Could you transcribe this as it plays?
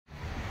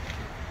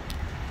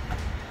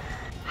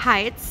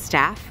Hi, it's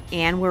Steph,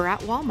 and we're at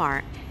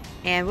Walmart,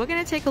 and we're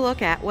going to take a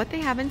look at what they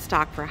have in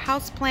stock for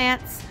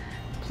houseplants,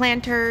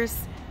 planters,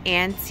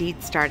 and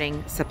seed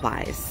starting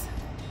supplies.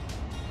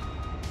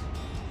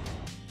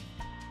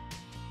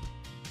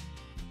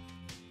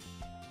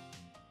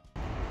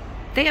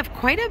 They have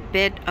quite a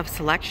bit of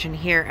selection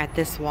here at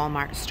this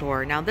Walmart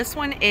store. Now this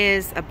one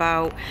is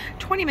about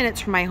 20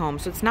 minutes from my home,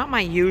 so it's not my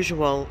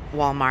usual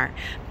Walmart,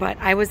 but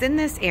I was in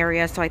this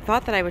area, so I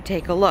thought that I would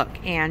take a look,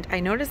 and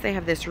I noticed they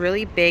have this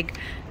really big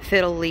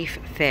fiddle leaf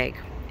fig.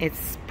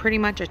 It's pretty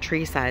much a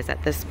tree size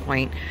at this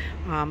point,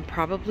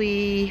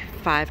 probably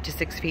 5 to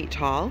 6 feet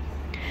tall,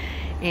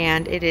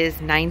 and it is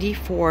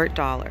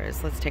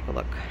 $94. Let's take a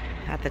look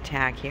at the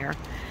tag here.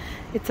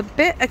 It's a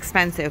bit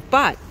expensive,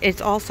 but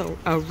it's also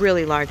a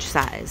really large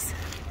size.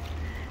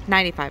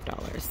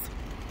 $95.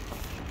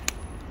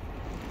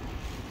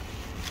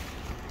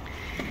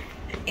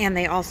 And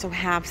they also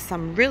have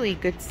some really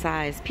good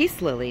size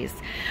peace lilies.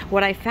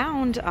 What I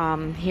found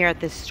here at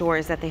this store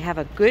is that they have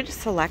a good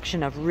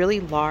selection of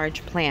really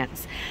large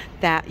plants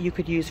that you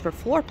could use for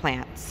floor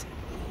plants.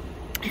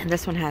 And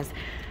this one has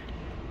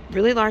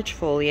really large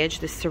foliage,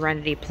 this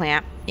Serenity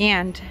plant,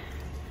 and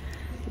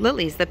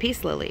lilies, the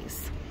peace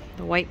lilies.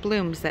 The white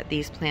blooms that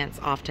these plants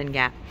often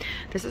get.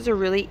 This is a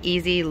really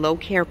easy, low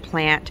care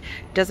plant.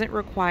 Doesn't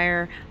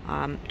require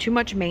too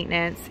much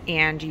maintenance,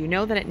 and you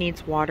know that it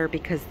needs water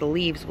because the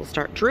leaves will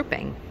start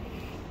drooping.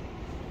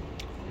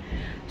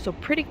 So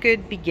pretty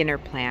good beginner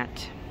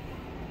plant.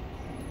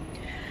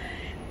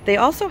 They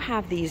also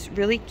have these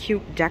really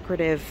cute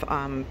decorative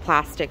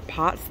plastic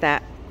pots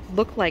that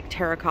look like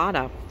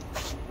terracotta.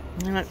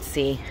 Let's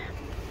see.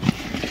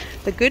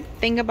 The good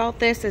thing about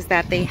this is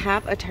that they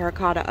have a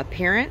terracotta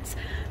appearance,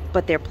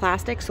 but they're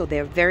plastic, so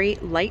they're very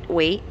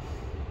lightweight.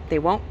 They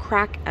won't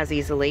crack as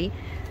easily,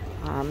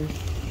 and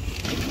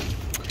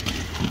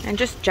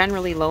just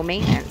generally low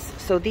maintenance.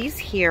 So these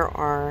here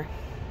are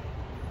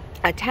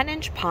a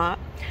 10-inch pot,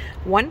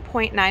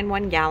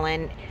 1.91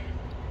 gallon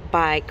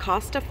by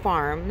Costa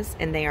Farms,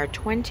 and they are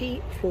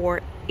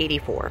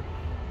 $24.84.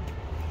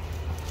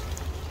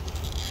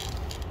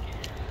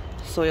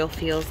 Soil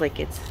feels like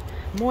it's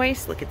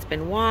moist, like it's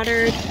been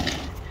watered,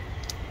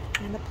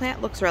 and the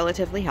plant looks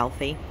relatively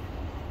healthy.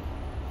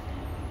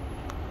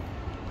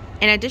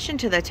 In addition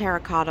to the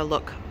terracotta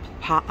look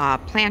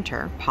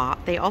planter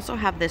pot, they also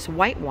have this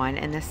white one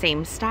in the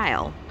same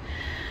style.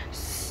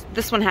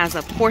 This one has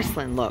a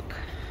porcelain look.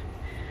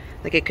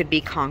 Like it could be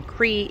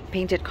concrete,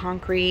 painted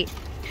concrete,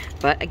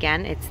 but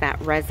again, it's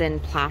that resin,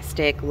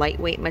 plastic,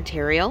 lightweight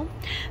material.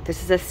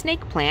 This is a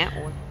snake plant.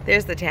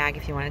 There's the tag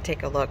if you want to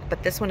take a look,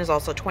 but this one is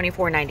also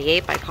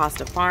 $24.98 by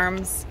Costa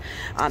Farms.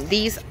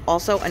 These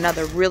also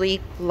another really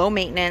low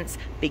maintenance,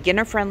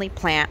 beginner friendly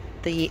plant.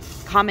 The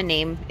common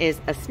name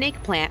is a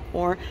snake plant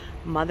or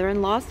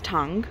mother-in-law's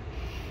tongue,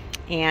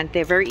 and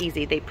they're very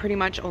easy. They pretty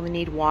much only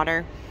need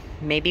water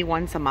maybe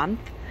once a month.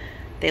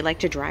 They like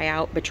to dry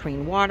out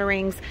between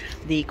waterings.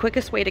 The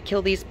quickest way to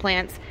kill these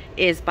plants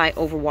is by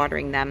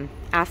overwatering them.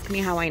 Ask me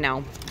how I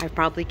know. I've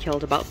probably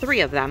killed about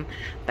 3 of them,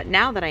 but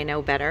now that I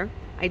know better,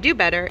 I do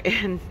better,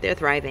 and they're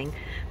thriving,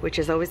 which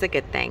is always a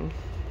good thing.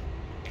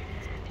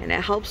 And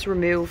it helps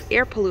remove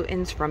air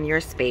pollutants from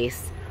your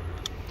space.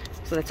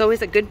 So that's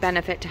always a good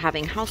benefit to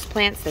having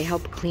houseplants. They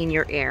help clean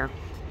your air.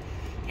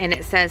 And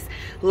it says,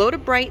 low to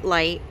bright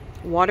light,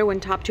 water when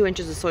top 2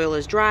 inches of soil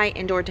is dry,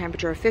 indoor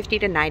temperature of 50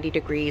 to 90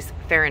 degrees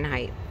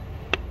Fahrenheit.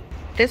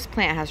 This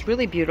plant has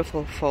really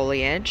beautiful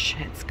foliage.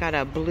 It's got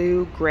a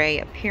blue-gray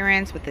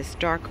appearance with this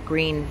dark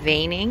green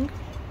veining.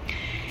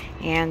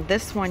 And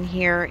this one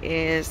here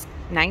is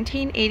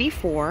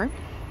 $19.84,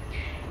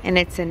 and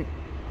it's an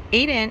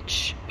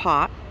 8-inch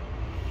pot,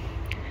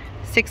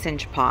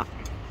 6-inch pot.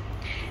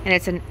 And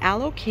it's an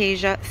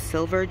Alocasia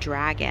Silver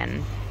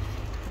Dragon.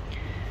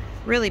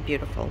 Really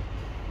beautiful.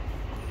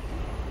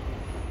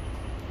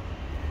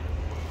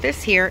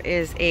 This here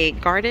is a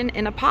garden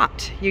in a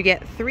pot. You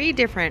get 3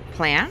 different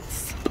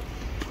plants,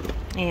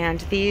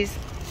 and these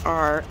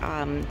are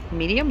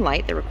medium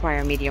light. They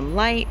require medium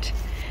light.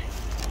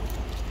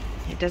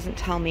 It doesn't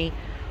tell me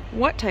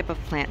what type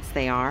of plants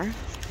they are,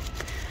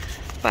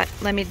 but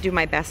let me do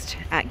my best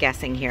at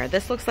guessing here.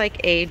 This looks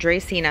like a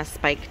Dracaena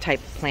spike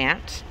type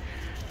plant.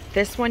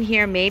 This one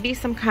here may be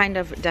some kind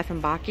of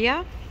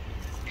Dieffenbachia,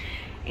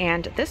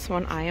 and this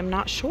one I am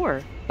not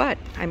sure, but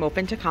I'm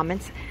open to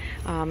comments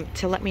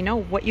to let me know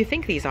what you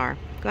think these are.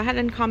 Go ahead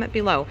and comment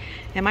below.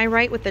 Am I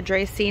right with the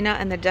Dracaena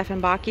and the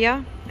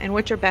Dieffenbachia? And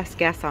what's your best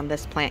guess on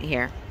this plant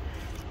here?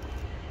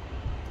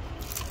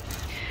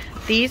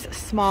 These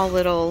small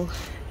little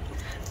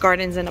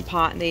gardens in a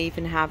pot, and they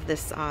even have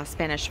this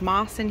Spanish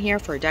moss in here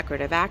for a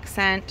decorative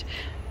accent,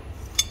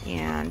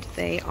 and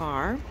they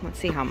are, let's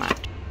see how much.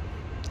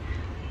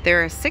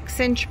 They're a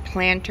 6-inch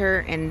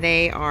planter, and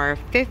they are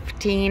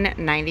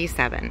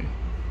 $15.97.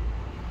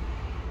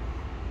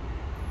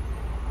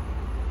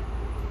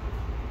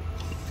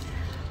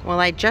 Well,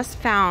 I just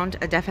found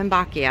a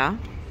Dieffenbachia,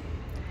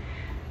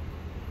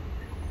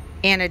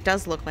 and it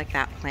does look like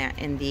that plant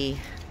in the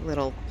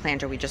little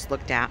planter we just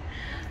looked at.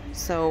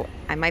 So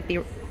I might be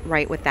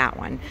right with that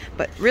one.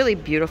 But really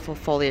beautiful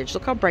foliage.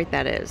 Look how bright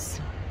that is.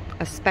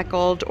 A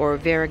speckled or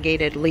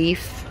variegated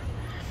leaf.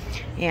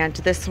 And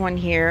this one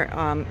here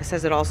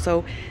says it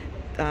also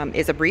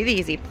is a breathe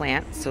easy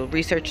plant. So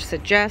research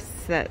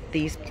suggests that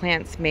these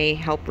plants may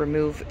help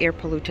remove air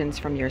pollutants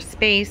from your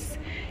space.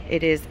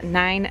 It is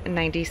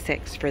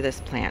 $9.96 for this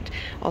plant.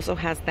 Also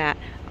has that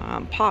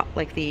pot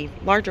like the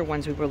larger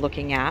ones we were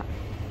looking at,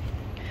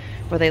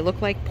 where they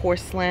look like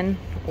porcelain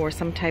or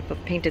some type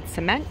of painted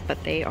cement,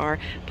 but they are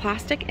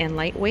plastic and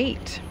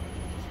lightweight.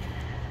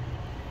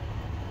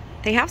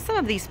 They have some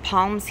of these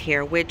palms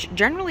here, which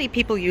generally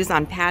people use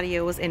on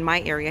patios in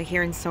my area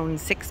here in Zone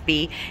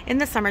 6B. In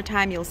the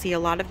summertime, you'll see a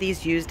lot of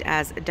these used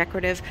as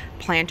decorative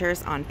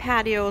planters on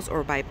patios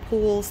or by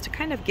pools to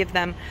kind of give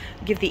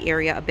the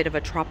area a bit of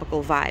a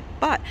tropical vibe.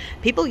 But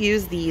people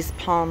use these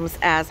palms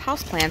as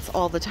houseplants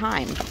all the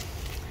time.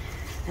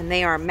 And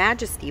they are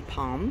Majesty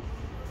Palm.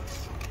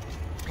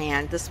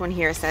 And this one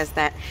here says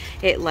that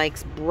it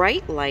likes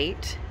bright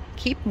light,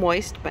 keep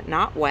moist but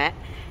not wet,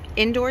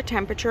 indoor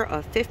temperature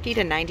of 50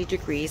 to 90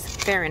 degrees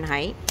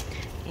Fahrenheit,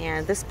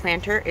 and this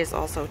planter is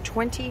also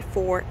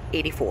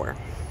 $24.84.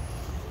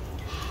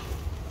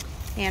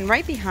 And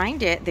right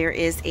behind it there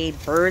is a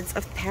Birds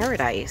of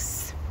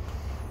Paradise.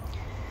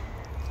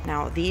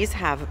 Now these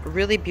have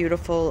really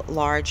beautiful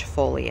large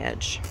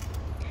foliage.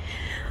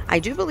 I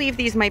do believe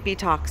these might be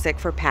toxic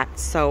for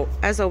pets, so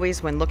as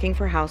always when looking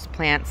for house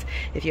plants,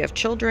 if you have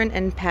children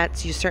and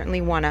pets, you certainly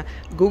want to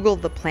Google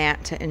the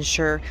plant to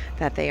ensure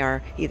that they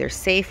are either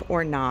safe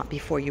or not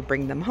before you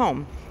bring them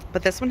home.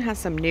 But this one has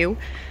some new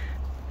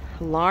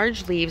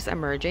large leaves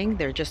emerging.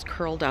 They're just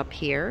curled up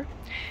here.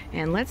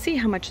 And let's see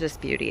how much this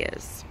beauty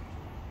is.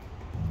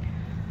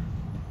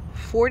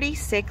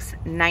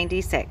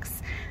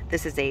 $46.96.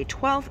 This is a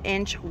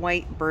 12-inch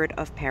white Bird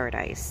of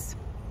Paradise.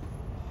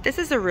 This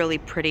is a really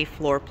pretty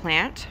floor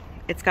plant.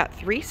 It's got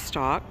 3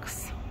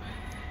 stalks,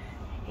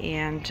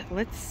 and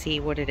let's see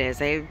what it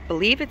is. I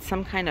believe it's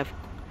some kind of,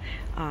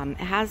 it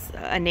has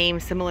a name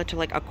similar to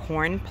like a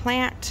corn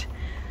plant.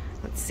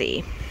 Let's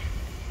see.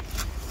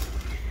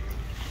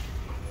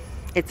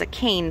 It's a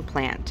cane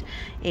plant,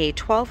 a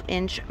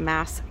 12-inch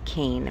mass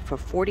cane for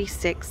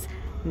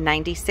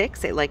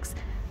 $46.96. It likes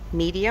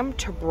medium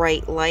to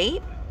bright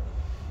light.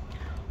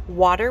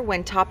 Water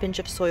when top inch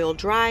of soil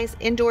dries,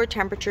 indoor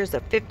temperatures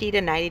of 50 to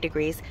 90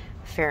 degrees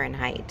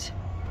Fahrenheit.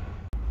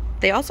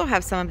 They also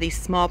have some of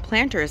these small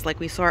planters like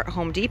we saw at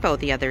Home Depot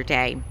the other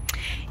day.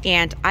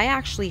 And I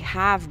actually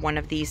have one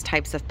of these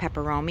types of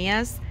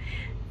peperomias,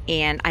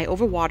 and I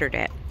overwatered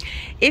it.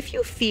 If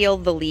you feel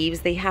the leaves,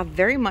 they have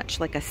very much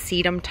like a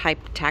sedum type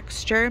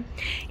texture,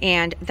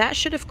 and that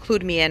should have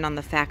clued me in on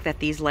the fact that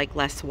these like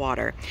less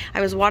water.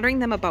 I was watering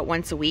them about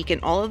once a week,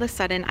 and all of a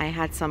sudden I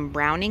had some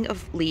browning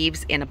of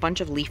leaves and a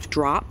bunch of leaf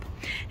drop,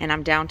 and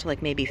I'm down to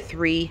like maybe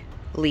 3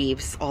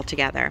 leaves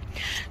altogether.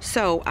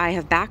 So I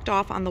have backed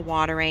off on the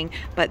watering,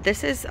 but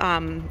this is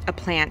a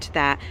plant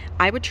that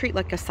I would treat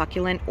like a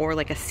succulent or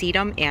like a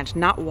sedum and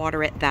not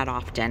water it that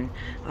often.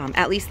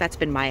 At least that's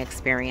been my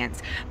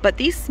experience. But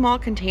these small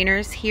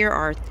containers here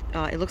are,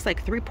 it looks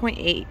like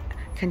 3.8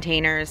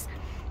 containers,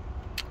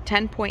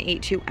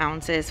 10.82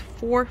 ounces,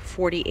 for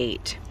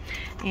 $48.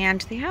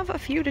 And they have a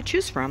few to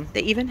choose from.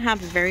 They even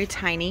have a very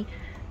tiny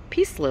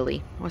peace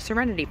lily or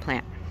serenity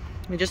plant.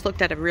 We just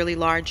looked at a really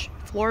large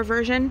floor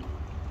version,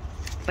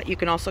 but you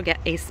can also get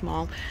a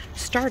small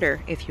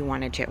starter if you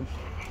wanted to.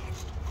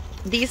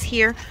 These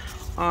here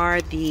are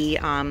the,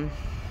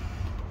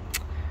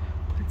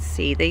 let's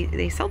see,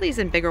 they sell these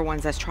in bigger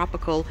ones as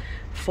tropical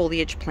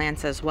foliage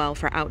plants as well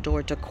for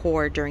outdoor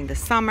decor during the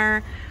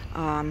summer.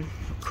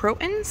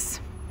 Crotons,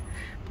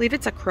 I believe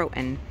it's a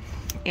croton,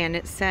 and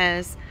it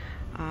says,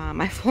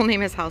 my full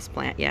name is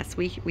Houseplant. Yes,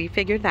 we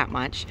figured that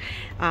much.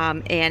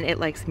 And it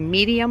likes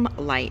medium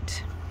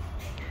light.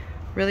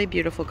 Really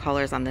beautiful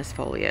colors on this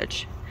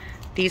foliage.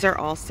 These are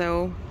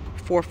also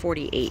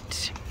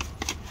 $4.48.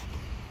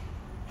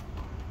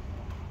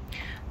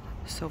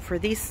 So for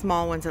these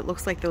small ones, it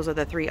looks like those are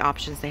the 3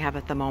 options they have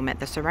at the moment: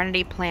 the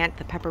serenity plant,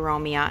 the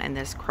peperomia, and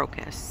this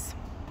crocus.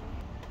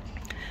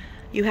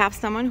 You have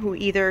someone who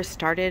either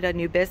started a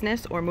new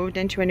business or moved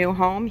into a new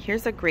home.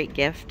 Here's a great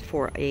gift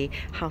for a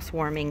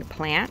housewarming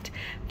plant.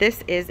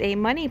 This is a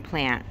money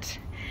plant.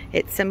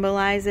 It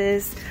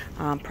symbolizes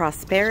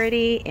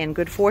prosperity and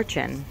good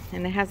fortune,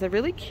 and it has a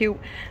really cute,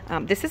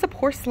 this is a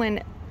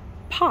porcelain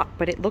pot,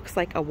 but it looks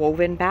like a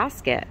woven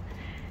basket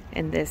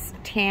in this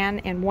tan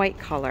and white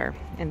color.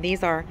 And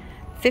these are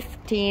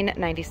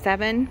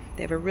 $15.97.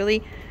 They have a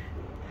really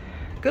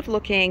good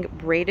looking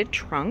braided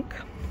trunk,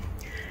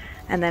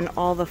 and then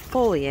all the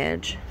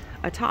foliage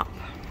atop.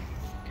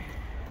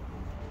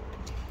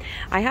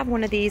 I have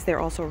one of these. They're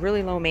also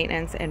really low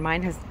maintenance, and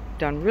mine has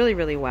done really,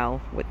 really well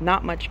with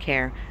not much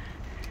care.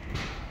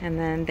 And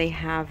then they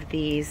have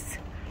these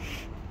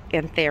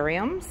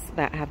anthuriums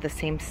that have the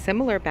same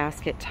similar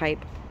basket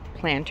type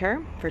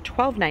planter for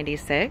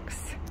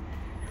 $12.96.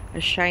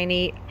 A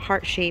shiny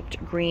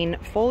heart-shaped green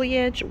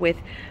foliage with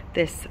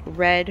this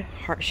red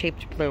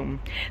heart-shaped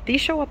bloom.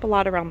 These show up a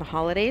lot around the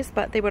holidays,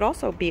 but they would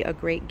also be a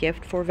great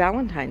gift for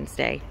Valentine's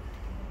Day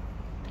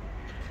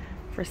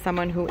for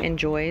someone who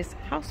enjoys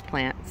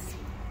houseplants.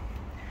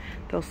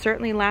 They'll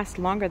certainly last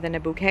longer than a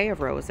bouquet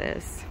of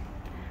roses,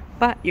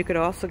 but you could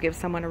also give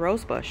someone a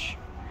rose bush,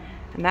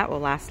 and that will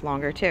last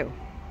longer too.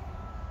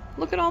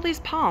 Look at all these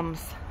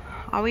palms.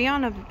 Are we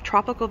on a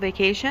tropical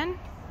vacation?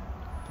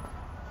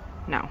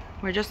 No,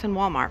 we're just in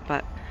Walmart,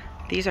 but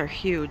these are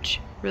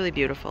huge, really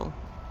beautiful.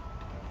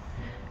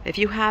 If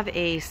you have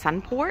a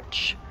sun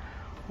porch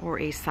or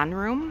a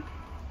sunroom,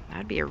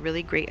 that'd be a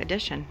really great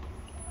addition.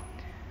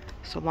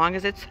 So long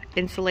as it's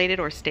insulated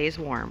or stays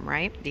warm,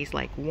 right? These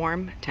like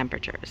warm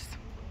temperatures.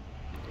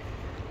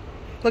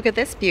 Look at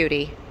this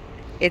beauty.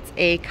 It's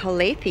a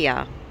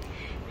calathea.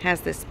 It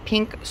has this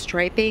pink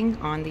striping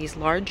on these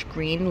large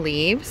green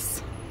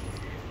leaves.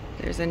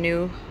 There's a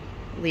new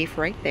leaf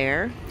right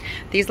there.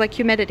 These like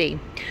humidity.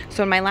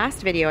 So in my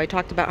last video I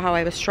talked about how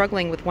I was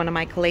struggling with one of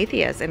my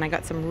calatheas, and I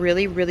got some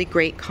really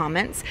great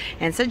comments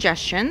and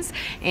suggestions,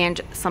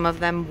 and some of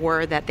them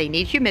were that they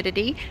need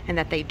humidity and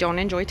that they don't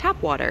enjoy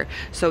tap water.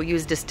 So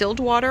use distilled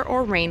water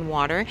or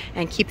rainwater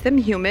and keep them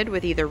humid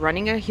with either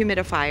running a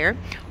humidifier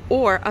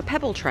or a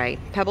pebble tray.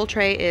 Pebble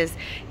tray is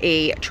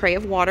a tray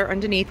of water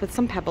underneath with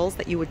some pebbles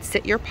that you would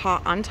sit your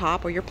pot on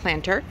top, or your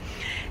planter,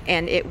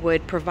 and it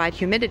would provide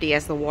humidity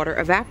as the water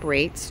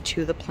evaporates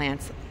to the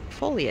plant's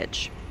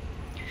foliage.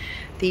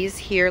 These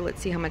here,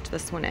 let's see how much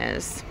this one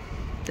is.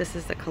 This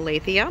is the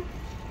calathea.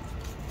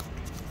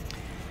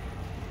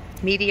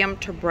 Medium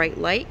to bright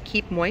light,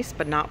 keep moist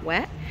but not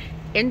wet.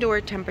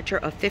 Indoor temperature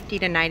of 50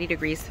 to 90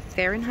 degrees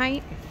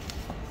Fahrenheit.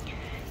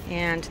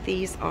 And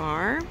these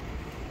are,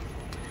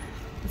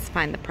 let's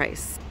find the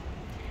price,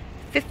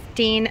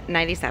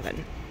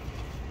 $15.97.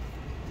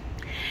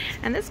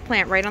 And this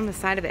plant right on the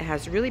side of it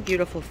has really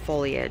beautiful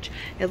foliage.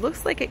 It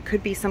looks like it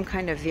could be some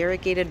kind of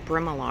variegated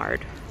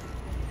bromellad.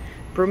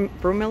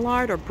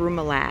 Bromellad or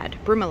brumelad?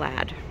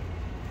 Brumelad.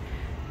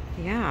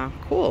 Yeah,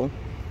 cool.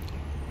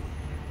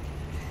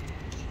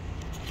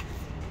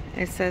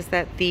 It says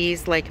that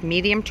these like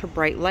medium to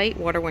bright light,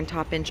 water when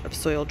top inch of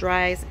soil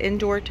dries,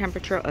 indoor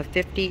temperature of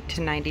 50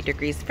 to 90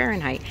 degrees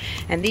Fahrenheit.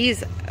 And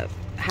these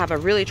have a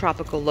really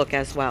tropical look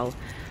as well.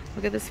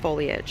 Look at this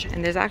foliage.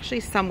 And there's actually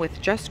some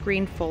with just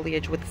green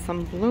foliage with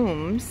some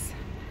blooms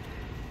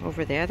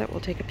over there that we'll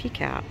take a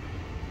peek at.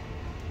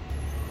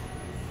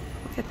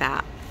 Look at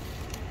that.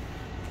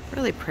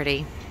 Really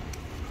pretty.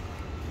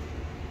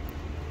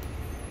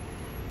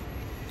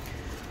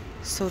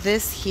 So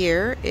this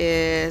here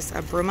is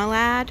a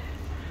bromelad,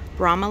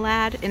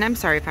 and I'm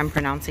sorry if I'm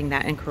pronouncing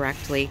that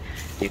incorrectly.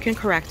 You can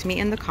correct me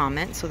in the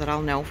comments so that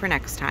I'll know for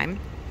next time.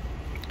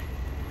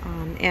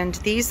 And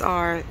these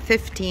are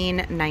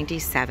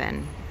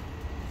 $15.97.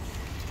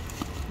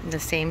 The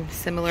same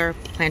similar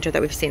planter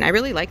that we've seen. I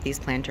really like these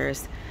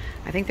planters.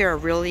 I think they're a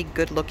really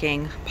good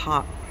looking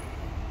pot.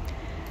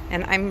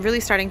 And I'm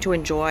really starting to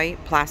enjoy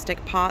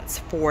plastic pots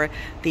for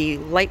the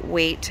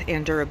lightweight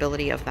and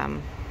durability of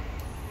them.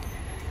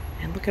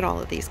 And look at all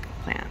of these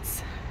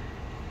plants.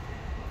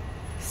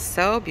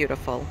 So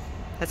beautiful.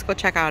 Let's go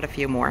check out a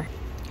few more.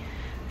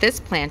 This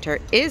planter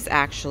is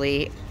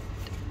actually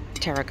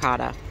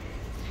terracotta.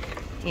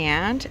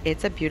 And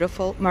it's a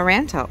beautiful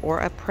maranta, or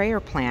a prayer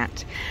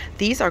plant.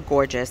 These are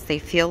gorgeous. They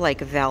feel like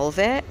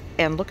velvet,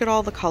 and look at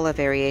all the color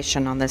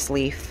variation on this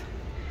leaf.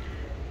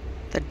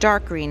 The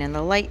dark green and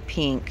the light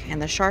pink and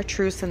the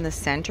chartreuse in the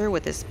center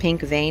with this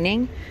pink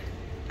veining.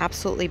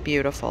 Absolutely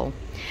beautiful.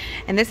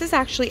 And this is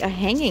actually a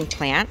hanging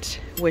plant,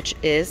 which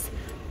is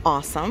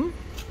awesome.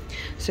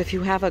 So if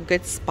you have a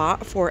good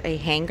spot for a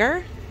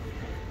hanger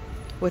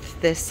with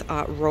this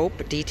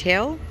rope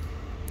detail,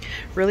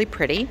 really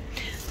pretty.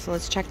 So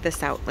let's check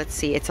this out. Let's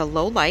see. It's a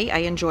low light. I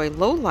enjoy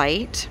low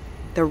light.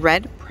 The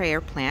red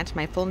prayer plant.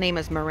 My full name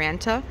is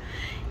Maranta,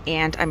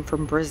 and I'm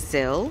from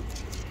Brazil.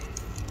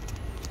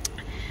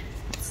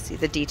 Let's see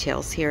the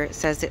details here. It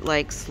says it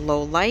likes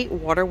low light,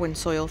 water when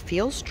soil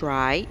feels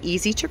dry,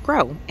 easy to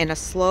grow, and a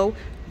slow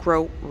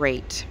grow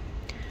rate.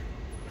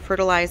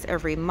 Fertilize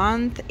every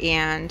month,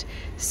 and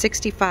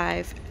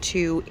 65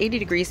 to 80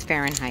 degrees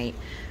Fahrenheit.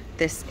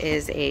 This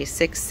is a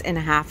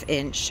 6.5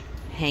 inch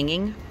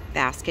hanging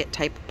basket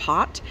type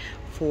pot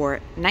for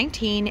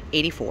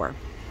 $19.84.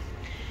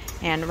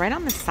 And right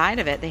on the side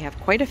of it, they have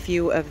quite a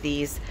few of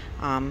these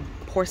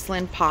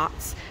porcelain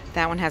pots.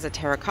 That one has a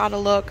terracotta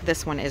look.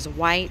 This one is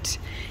white,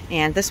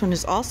 and this one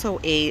is also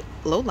a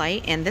low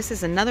light. And this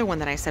is another one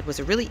that I said was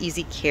a really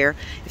easy care.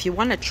 If you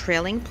want a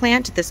trailing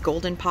plant, this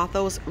golden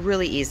pothos,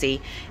 really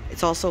easy.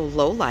 It's also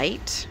low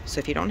light, so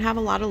if you don't have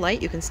a lot of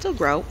light, you can still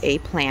grow a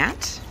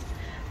plant,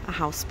 a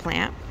house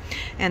plant.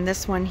 And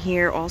this one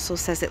here also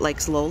says it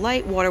likes low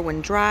light, water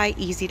when dry,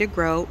 easy to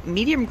grow,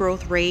 medium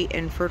growth rate,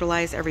 and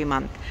fertilize every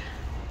month.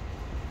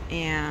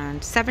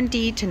 And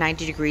 70 to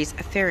 90 degrees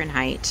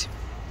Fahrenheit.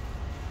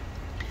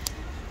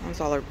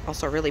 Those all are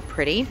also really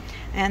pretty.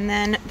 And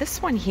then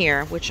this one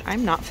here, which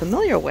I'm not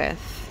familiar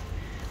with.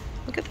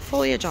 Look at the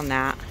foliage on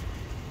that.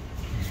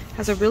 It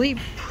Has a really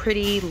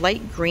pretty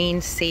light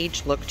green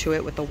sage look to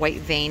it with the white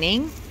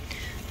veining.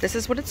 This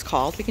is what it's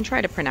called. We can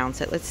try to pronounce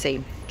it. Let's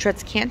see.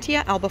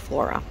 Trescantia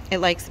albiflora. It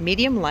likes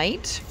medium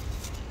light.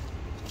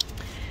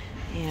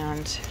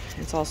 And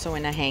it's also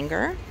in a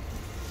hanger.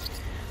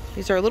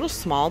 These are a little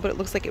small, but it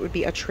looks like it would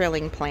be a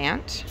trailing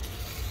plant.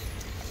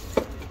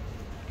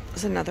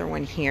 There's another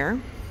one here.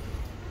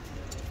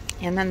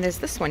 And then there's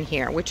this one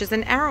here, which is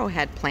an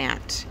arrowhead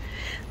plant.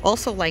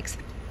 Also likes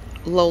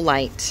low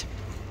light.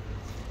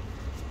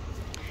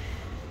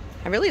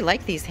 I really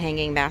like these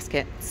hanging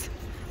baskets.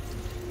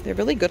 They're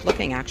really good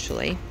looking,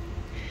 actually.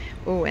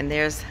 Oh, and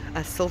there's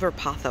a silver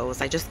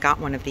pothos. I just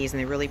got one of these and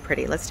they're really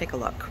pretty. Let's take a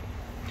look.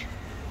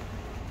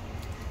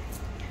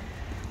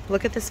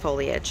 Look at this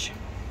foliage.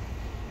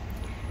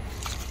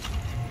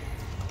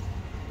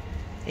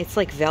 It's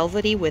like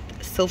velvety with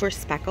silver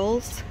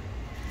speckles.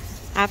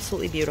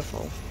 Absolutely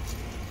beautiful.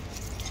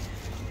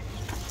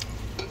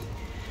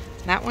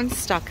 That one's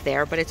stuck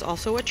there, but it's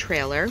also a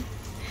trailer.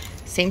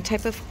 Same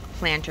type of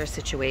planter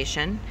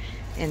situation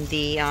in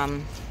the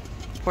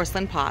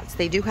porcelain pots.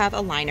 They do have a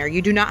liner. You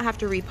do not have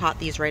to repot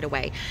these right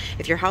away.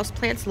 If your house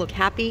plants look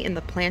happy in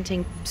the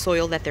planting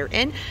soil that they're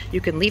in, you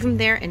can leave them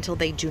there until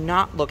they do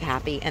not look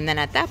happy, and then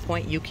at that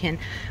point you can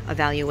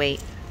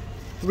evaluate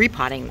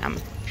repotting them.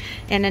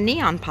 And a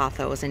neon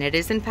pothos, and it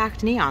is in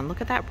fact neon.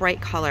 Look at that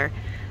bright color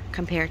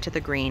compared to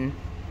the green.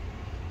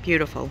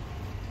 Beautiful.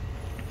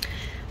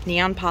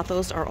 Neon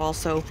pothos are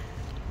also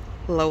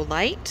low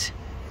light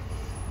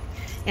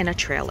in a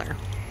trailer.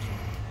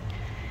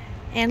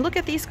 And look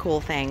at these cool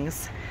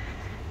things.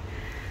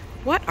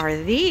 What are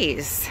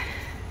these?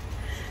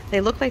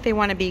 They look like they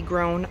want to be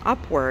grown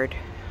upward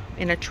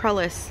in a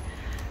trellis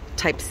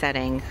type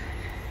setting.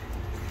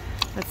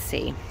 Let's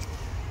see.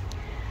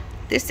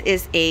 This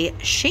is a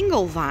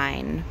shingle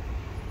vine.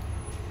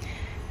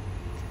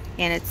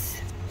 And it's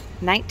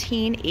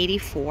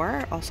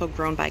 1984, also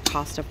grown by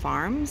Costa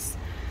Farms.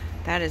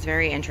 That is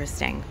very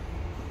interesting.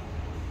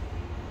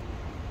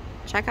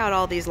 Check out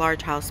all these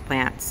large house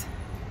plants.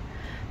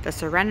 The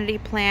serenity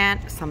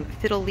plant, some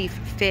fiddle leaf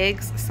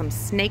figs, some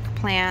snake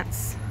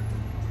plants.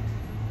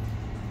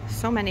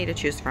 So many to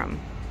choose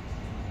from.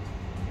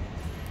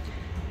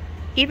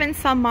 Even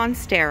some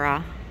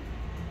monstera.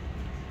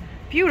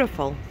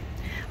 Beautiful.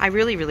 I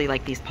really, really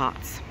like these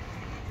pots.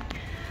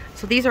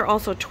 So these are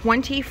also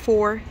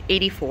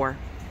 $24.84.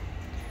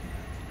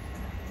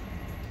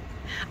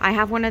 I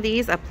have one of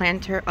these, a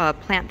plant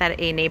that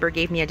a neighbor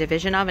gave me a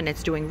division of, and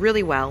it's doing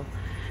really well.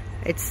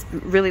 It's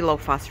really low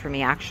fuss for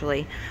me,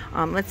 actually.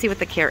 Let's see what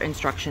the care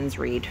instructions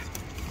read.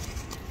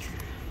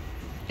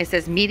 It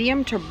says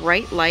medium to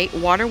bright light,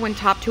 water when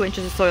top 2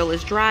 inches of soil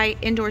is dry,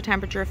 indoor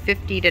temperature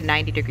 50 to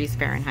 90 degrees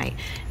Fahrenheit.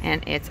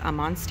 And it's a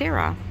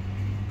monstera.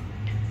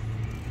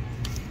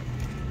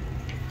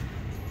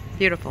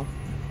 Beautiful.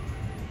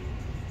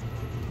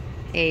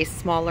 A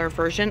smaller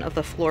version of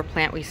the floor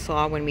plant we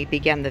saw when we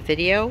began the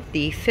video,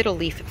 the fiddle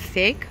leaf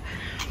fig.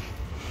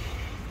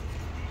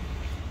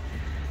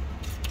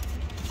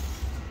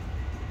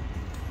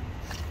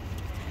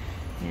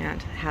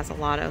 And it has a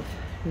lot of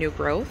new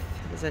growth.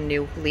 There's a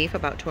new leaf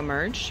about to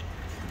emerge.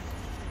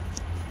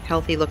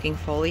 Healthy looking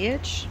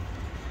foliage.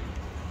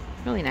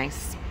 Really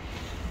nice.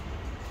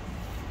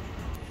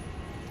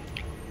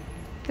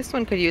 This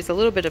one could use a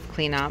little bit of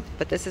cleanup,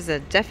 but this is a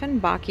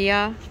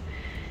Dieffenbachia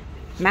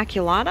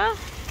maculata.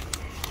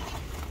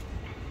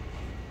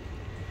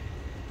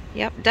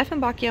 Yep,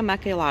 Dieffenbachia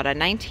maculata,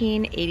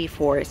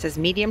 1984. It says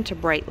medium to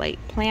bright light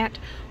plant.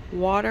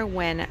 Water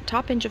when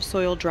top inch of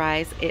soil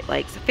dries. It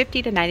likes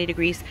 50 to 90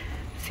 degrees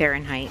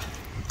Fahrenheit.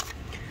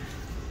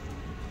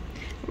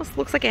 Almost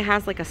looks like it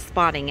has like a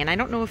spotting, and I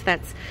don't know if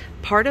that's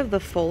part of the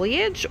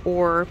foliage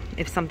or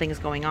if something's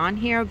going on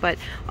here, but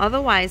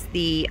otherwise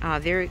the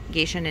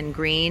variegation in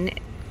green,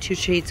 2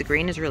 shades of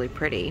green, is really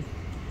pretty.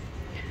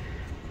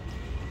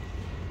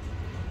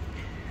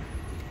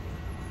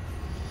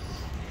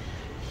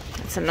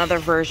 That's another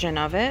version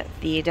of it,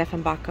 the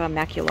Dieffenbachia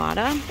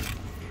maculata.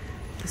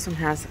 This one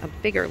has a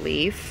bigger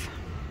leaf.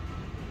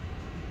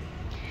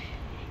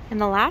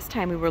 And the last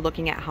time we were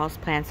looking at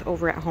houseplants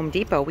over at Home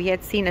Depot, we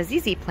had seen a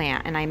ZZ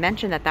plant, and I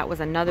mentioned that that was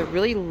another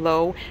really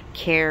low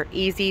care,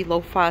 easy,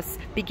 low fuss,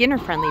 beginner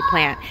friendly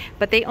plant,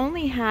 but they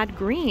only had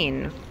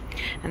green.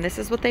 And this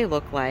is what they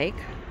look like.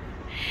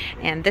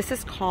 And this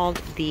is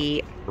called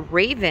the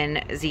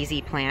Raven ZZ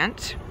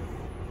plant.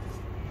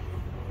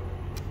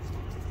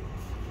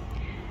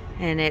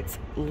 And it's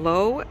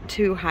low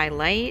to high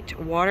light,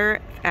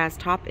 water as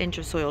top inch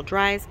of soil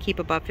dries, keep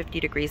above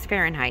 50 degrees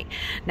Fahrenheit.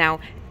 Now,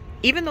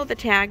 even though the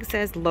tag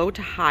says low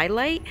to high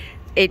light,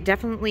 it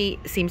definitely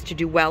seems to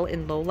do well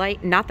in low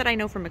light. Not that I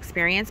know from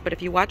experience, but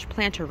if you watch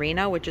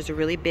Plantarina, which is a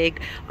really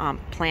big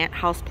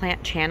house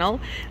plant channel,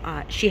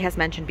 she has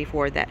mentioned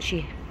before that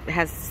she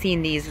has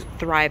seen these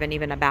thrive in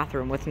even a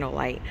bathroom with no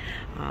light,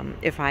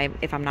 if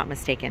I'm not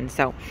mistaken.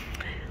 So,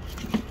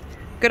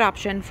 good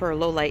option for a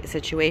low light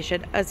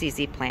situation, a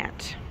ZZ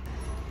plant.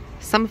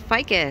 Some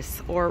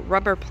ficus or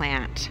rubber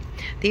plant.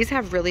 These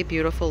have really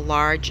beautiful,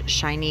 large,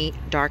 shiny,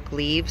 dark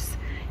leaves.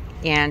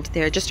 and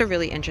they're just a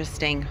really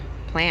interesting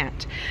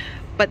plant.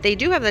 But they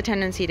do have the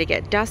tendency to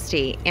get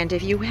dusty, and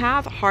if you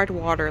have hard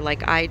water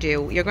like I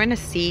do, you're going to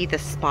see the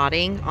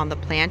spotting on the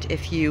plant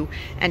if you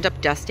end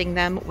up dusting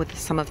them with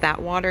some of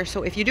that water.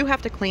 So if you do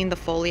have to clean the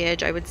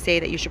foliage, I would say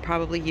that you should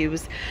probably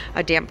use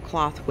a damp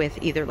cloth with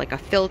either like a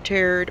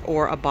filtered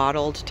or a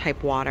bottled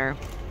type water.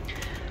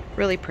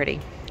 Really pretty.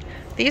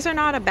 These are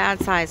not a bad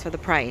size for the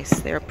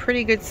price. They're a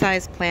pretty good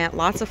size plant,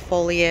 lots of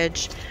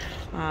foliage,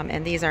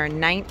 and these are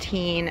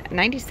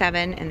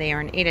 $19.97, and they are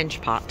an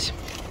 8-inch pot.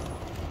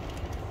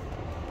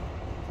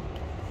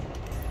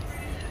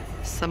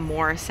 Some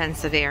more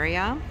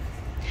Sansevieria.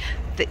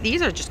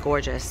 These are just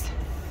gorgeous.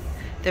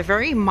 They're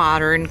very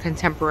modern,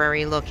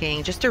 contemporary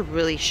looking, just a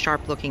really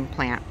sharp looking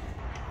plant.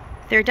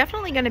 They're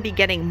definitely going to be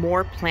getting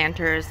more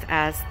planters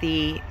as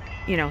the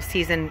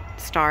season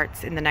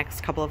starts in the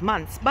next couple of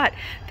months, but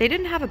they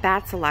didn't have a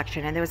bad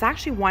selection, and there was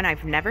actually one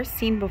I've never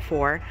seen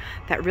before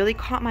that really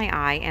caught my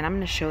eye, and I'm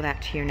going to show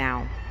that to you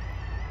now.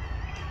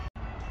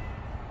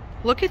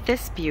 Look at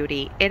this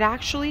beauty. It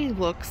actually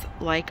looks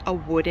like a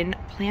wooden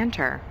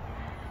planter.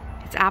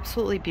 It's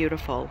absolutely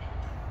beautiful.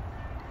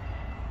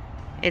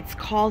 It's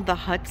called the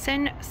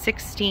Hudson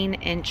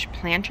 16-inch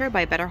planter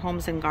by Better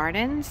Homes and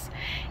Gardens,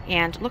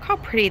 and look how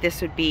pretty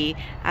this would be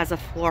as a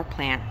floor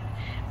plant.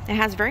 It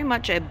has very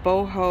much a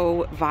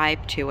boho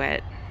vibe to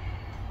it.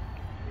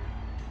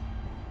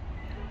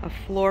 A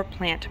floor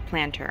plant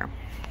planter.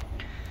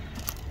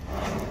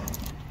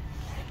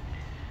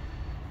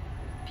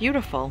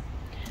 Beautiful.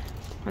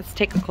 Let's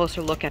take a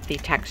closer look at the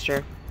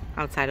texture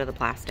outside of the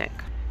plastic.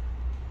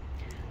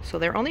 So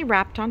they're only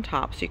wrapped on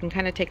top, so you can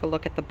kind of take a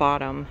look at the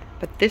bottom,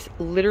 but this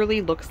literally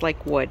looks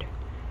like wood.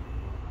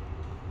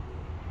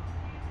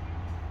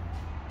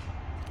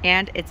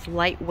 And it's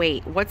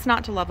lightweight. What's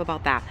not to love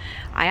about that?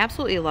 I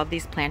absolutely love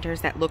these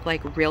planters that look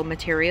like real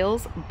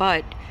materials,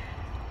 but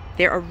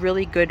they're a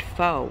really good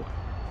faux.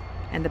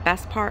 And the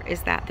best part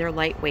is that they're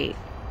lightweight.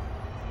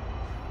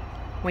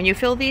 When you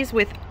fill these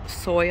with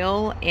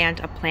soil and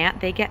a plant,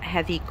 they get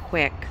heavy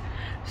quick.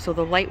 So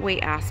the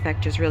lightweight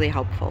aspect is really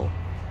helpful.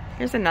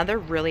 Here's another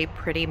really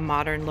pretty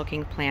modern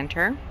looking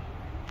planter.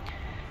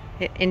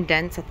 It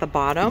indents at the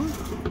bottom.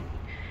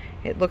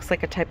 It looks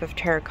like a type of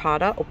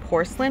terracotta or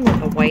porcelain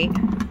with a white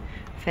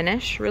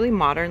finish. Really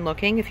modern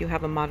looking if you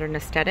have a modern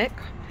aesthetic.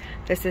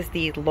 This is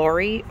the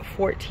Lori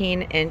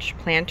 14-inch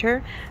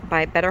planter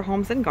by Better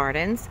Homes and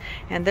Gardens,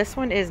 and this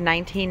one is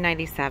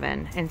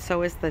 $19.97, and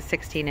so is the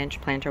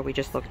 16-inch planter we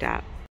just looked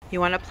at.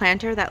 You want a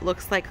planter that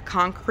looks like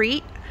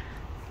concrete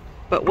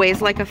but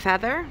weighs like a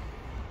feather?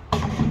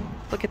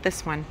 Look at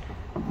this one.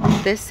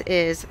 This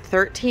is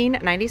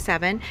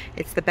 $13.97.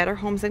 It's the Better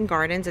Homes and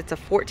Gardens. It's a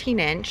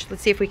 14-inch.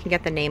 Let's see if we can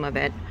get the name of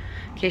it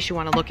in case you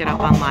want to look it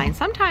up online.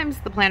 Sometimes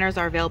the planters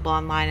are available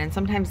online and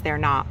sometimes they're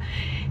not.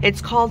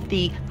 It's called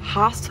the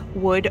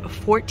Housewood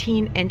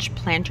 14-inch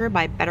planter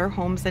by Better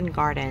Homes and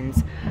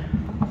Gardens.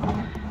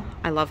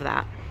 I love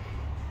that.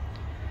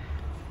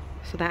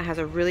 So that has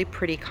a really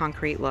pretty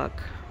concrete look.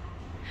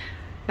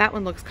 That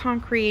one looks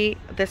concrete.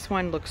 This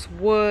one looks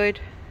wood.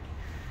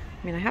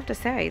 I mean, I have to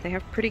say, they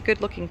have pretty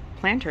good looking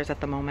planters at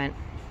the moment.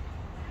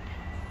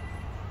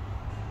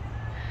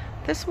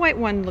 This white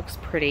one looks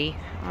pretty.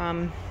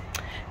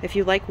 If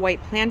you like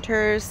white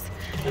planters,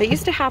 they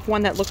used to have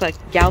one that looked like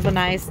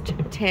galvanized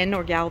tin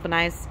or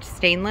galvanized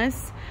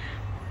stainless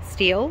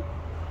steel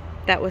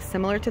that was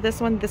similar to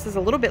this one. This is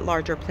a little bit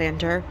larger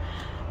planter.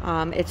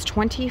 It's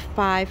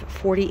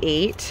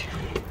 $25.48.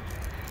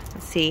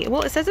 Let's see.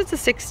 Well, it says it's a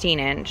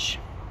 16-inch.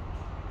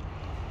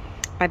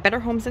 By Better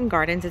Homes and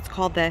Gardens. It's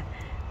called the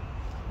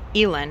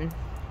Ellan,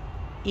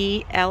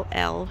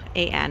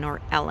 E-L-L-A-N,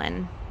 or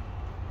Ellen.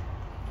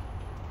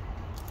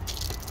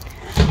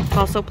 It's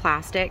also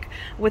plastic.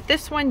 With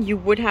this one, you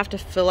would have to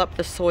fill up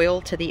the soil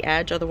to the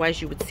edge,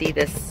 otherwise you would see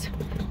this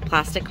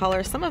plastic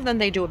color. Some of them,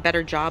 they do a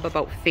better job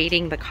about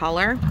fading the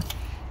color,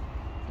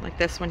 like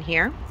this one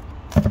here.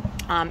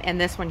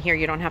 And this one here,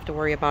 you don't have to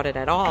worry about it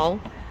at all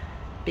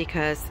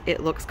because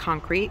it looks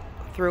concrete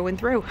through and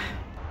through.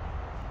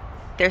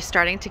 They're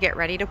starting to get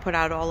ready to put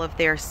out all of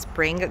their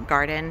spring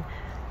garden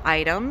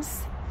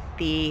items.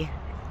 The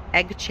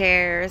egg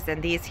chairs,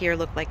 and these here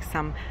look like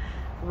some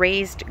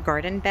raised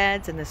garden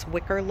beds in this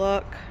wicker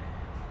look.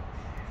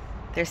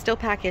 They're still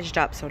packaged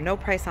up, so no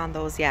price on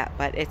those yet,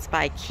 but it's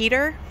by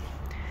Keeter,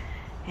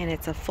 and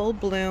it's a full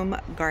bloom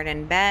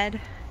garden bed.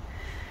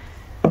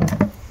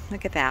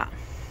 Look at that.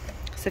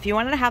 So if you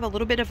wanted to have a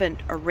little bit of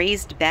a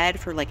raised bed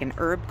for like an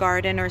herb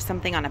garden or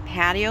something on a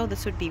patio,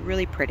 this would be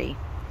really pretty.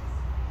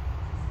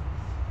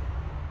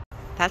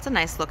 That's a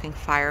nice looking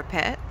fire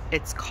pit.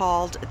 It's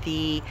called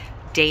the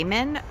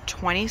Damon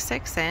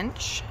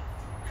 26-inch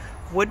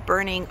wood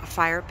burning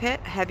fire pit,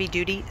 heavy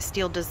duty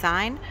steel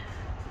design.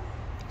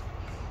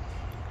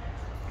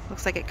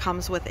 Looks like it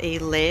comes with a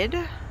lid,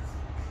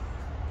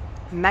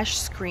 mesh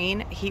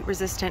screen, heat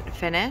resistant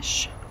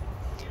finish,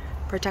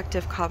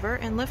 protective cover,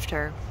 and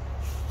lifter.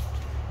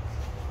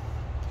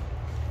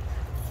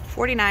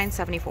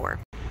 $49.74.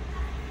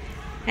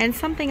 And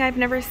something I've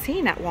never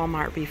seen at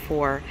Walmart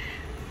before.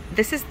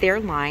 This is their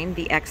line,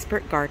 the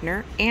Expert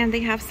Gardener, and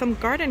they have some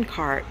garden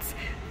carts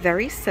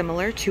very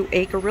similar to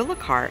a Gorilla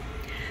cart.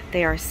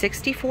 They are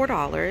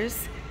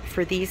 $64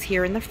 for these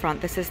here in the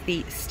front. This is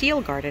the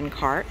steel garden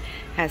cart,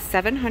 has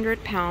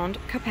 700-pound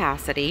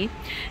capacity,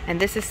 and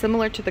this is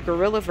similar to the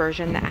Gorilla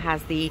version that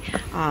has the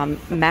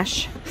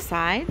mesh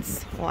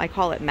sides. Well, I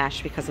call it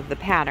mesh because of the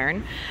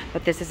pattern,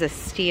 but this is a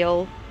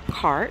steel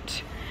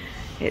cart.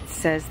 It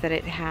says that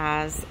it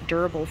has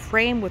durable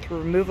frame with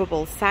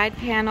removable side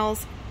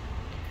panels,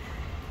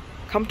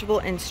 comfortable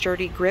and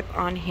sturdy grip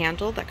on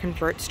handle that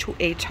converts to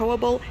a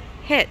towable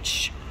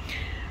hitch.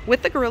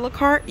 With the Gorilla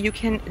cart, you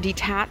can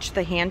detach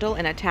the handle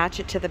and attach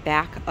it to the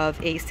back of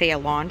say a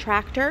lawn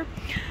tractor,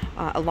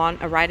 a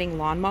riding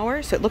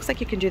lawnmower. So it looks like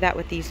you can do that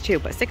with these too,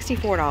 but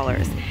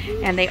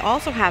 $64. And they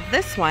also have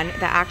this one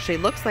that actually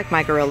looks like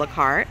my Gorilla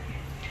cart,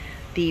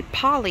 the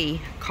Poly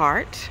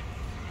cart,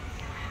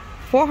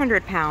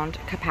 400-pound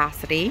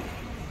capacity.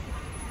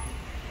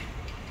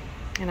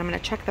 And I'm going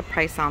to check the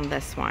price on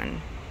this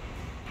one.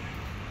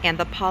 And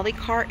the Poly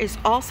cart is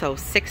also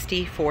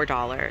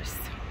 $64.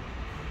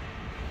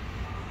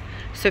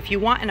 So if you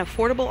want an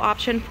affordable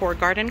option for a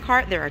garden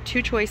cart, there are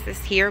two choices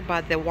here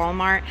by the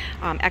Walmart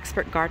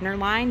Expert Gardener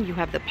line. You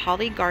have the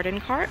Poly garden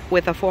cart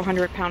with a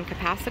 400-pound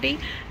capacity,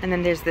 and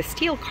then there's the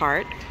steel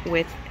cart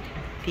with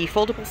the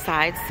foldable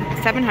sides,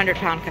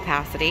 700-pound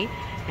capacity,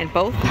 and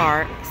both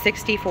are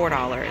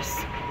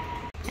 $64.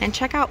 And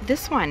check out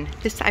this one.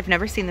 I've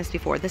never seen this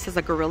before. This is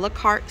a Gorilla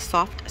cart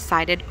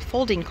soft-sided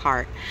folding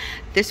cart.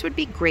 This would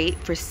be great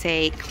for,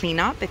 say,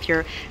 cleanup. If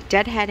you're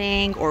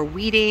deadheading or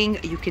weeding,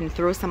 you can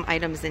throw some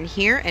items in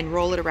here and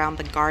roll it around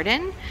the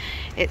garden.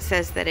 It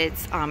says that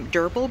it's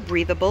durable,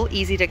 breathable,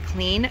 easy to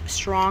clean,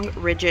 strong,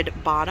 rigid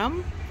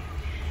bottom,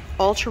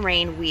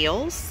 all-terrain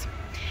wheels.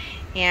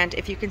 And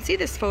if you can see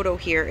this photo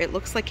here, it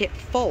looks like it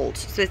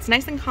folds, so it's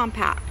nice and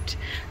compact.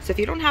 So if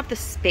you don't have the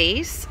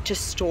space to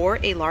store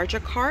a larger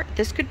cart,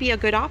 this could be a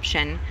good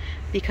option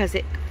because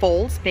it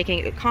folds, making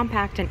it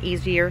compact and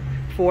easier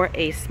for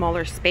a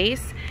smaller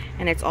space,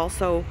 and it's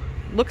also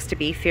looks to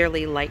be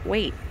fairly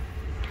lightweight.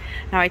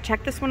 Now, I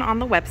checked this one on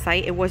the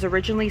website. It was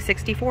originally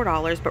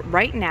 $64, but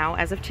right now,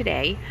 as of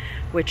today,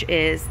 which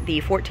is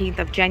the 14th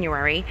of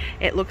January,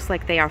 it looks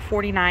like they are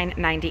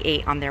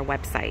 $49.98 on their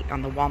website,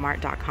 on the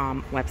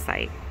Walmart.com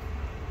website.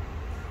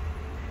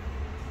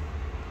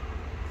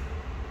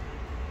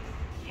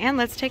 And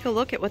let's take a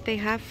look at what they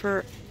have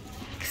for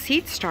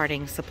seed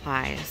starting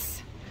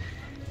supplies.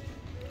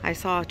 I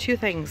saw two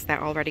things that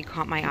already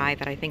caught my eye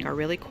that I think are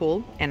really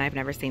cool and I've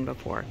never seen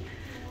before.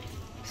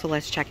 So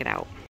let's check it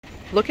out.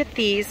 Look at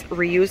these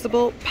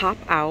reusable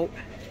pop-out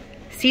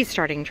seed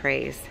starting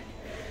trays.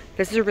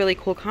 This is a really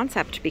cool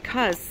concept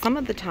because some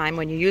of the time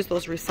when you use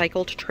those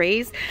recycled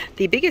trays,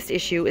 the biggest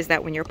issue is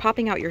that when you're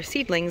popping out your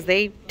seedlings,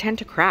 they tend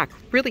to crack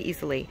really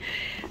easily.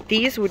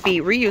 These would be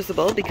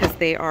reusable because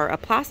they are a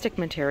plastic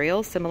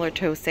material similar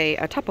to, say,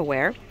 a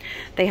Tupperware.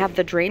 They have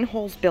the drain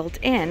holes built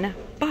in,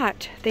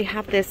 but they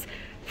have this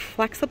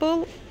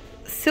flexible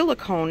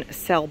silicone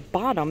cell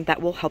bottom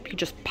that will help you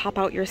just pop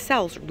out your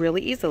cells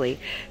really easily,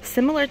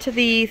 similar to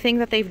the thing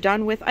that they've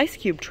done with ice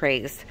cube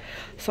trays.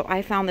 So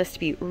I found this to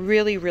be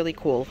really, really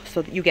cool.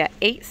 So you get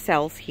 8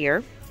 cells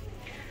here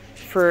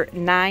for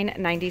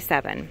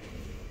 $9.97.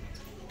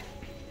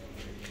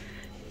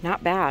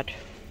 Not bad.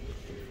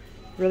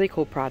 Really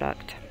cool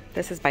product.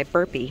 This is by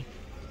Burpee.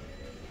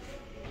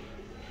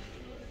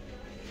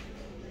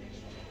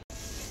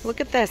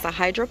 Look at this, a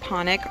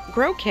hydroponic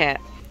grow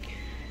kit.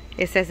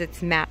 It says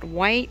it's matte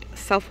white,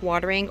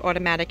 self-watering,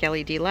 automatic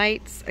LED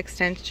lights,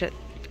 extends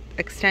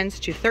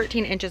to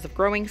 13 inches of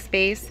growing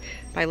space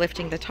by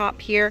lifting the top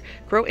here.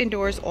 Grow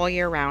indoors all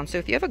year round. So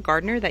if you have a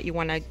gardener that you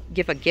want to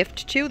give a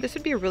gift to, this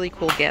would be a really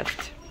cool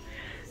gift.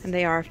 And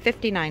they are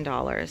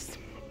 $59.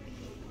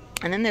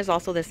 And then there's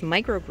also this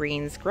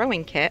microgreens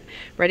growing kit,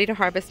 ready to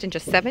harvest in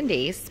just 7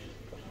 days.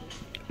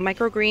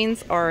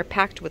 Microgreens are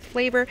packed with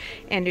flavor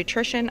and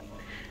nutrition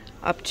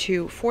up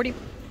to 40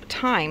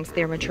 times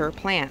their mature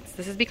plants.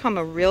 This has become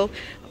a real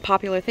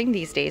popular thing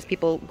these days.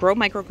 People grow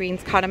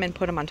microgreens, cut them and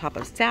put them on top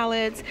of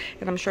salads,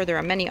 and I'm sure there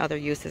are many other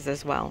uses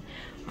as well.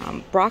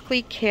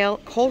 Broccoli, kale,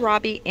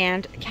 kohlrabi,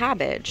 and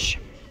cabbage.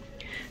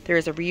 There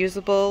is a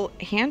reusable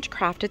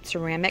handcrafted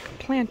ceramic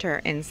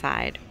planter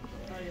inside.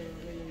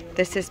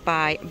 This is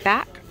by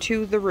Back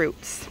to the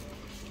Roots.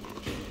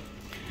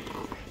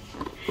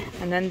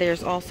 And then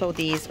there's also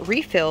these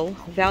refill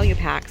value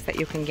packs that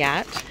you can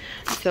get.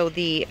 So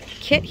the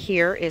kit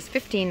here is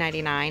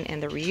 $15.99,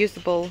 and the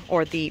reusable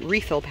or the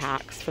refill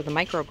packs for the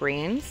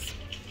microgreens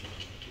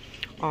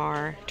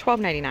are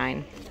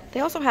 $12.99.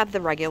 They also have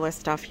the regular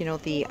stuff, you know,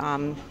 the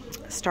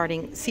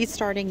seed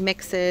starting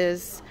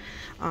mixes.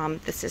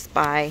 This is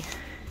by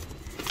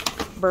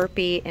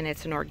Burpee, and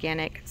it's an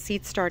organic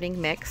seed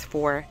starting mix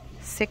for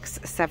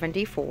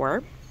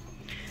 $6.74.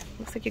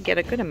 Looks like you get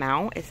a good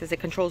amount. It says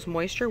it controls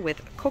moisture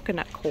with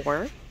coconut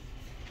coir.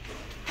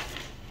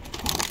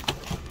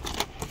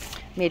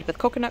 Made with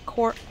coconut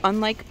coir,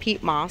 unlike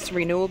peat moss,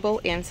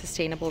 renewable and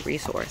sustainable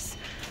resource.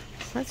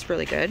 So that's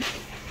really good.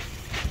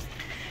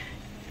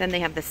 Then they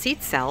have the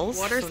seat cells.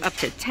 Water's up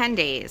to 10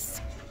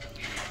 days.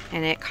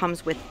 And it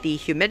comes with the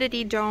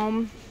humidity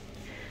dome.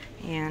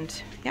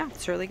 And yeah,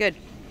 it's really good.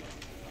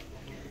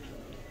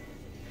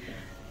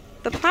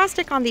 The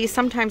plastic on these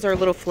sometimes are a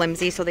little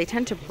flimsy, so they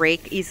tend to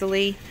break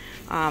easily.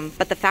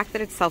 But the fact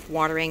that it's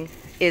self-watering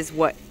is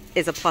what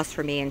is a plus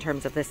for me in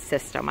terms of this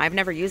system. I've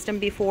never used them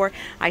before.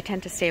 I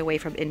tend to stay away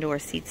from indoor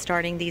seat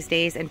starting these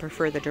days and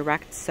prefer the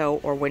direct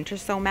sow or winter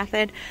sow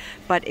method.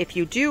 But if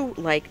you do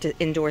like to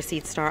indoor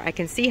seat start, I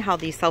can see how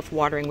the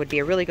self-watering would be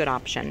a really good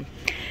option.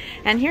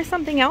 And here's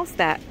something else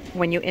that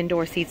when you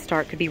indoor seed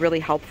start could be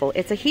really helpful.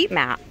 It's a heat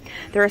mat.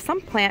 There are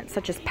some plants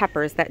such as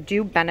peppers that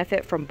do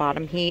benefit from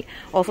bottom heat,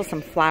 also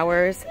some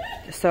flowers.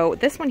 So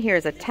this one here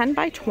is a 10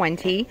 by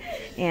 20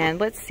 and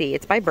let's see,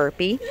 it's by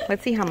Burpee.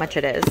 Let's see how much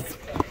it is.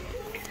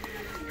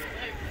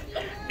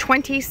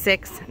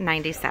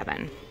 $26.97.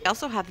 We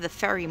also have the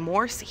Fairy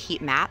Morse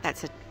heat mat.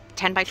 That's a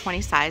 10 by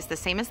 20 size, the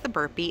same as the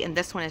Burpee, and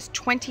this one is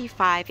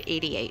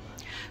 $25.88.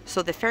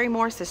 So the Fairy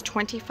Morse is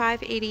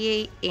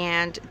 $25.88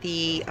 and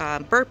the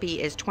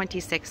Burpee is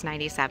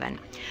 $26.97.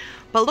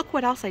 But look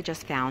what else I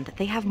just found.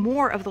 They have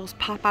more of those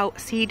pop-out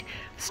seed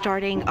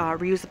starting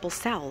reusable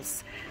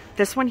cells.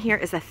 This one here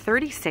is a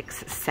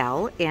 36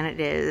 cell and it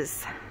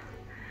is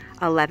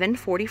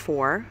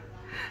 $11.44.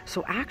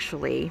 So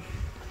actually,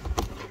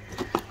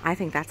 I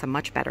think that's a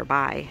much better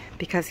buy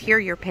because here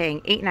you're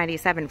paying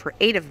 $8.97 for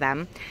 8 of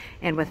them,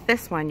 and with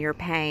this one you're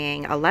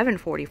paying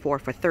 $11.44 for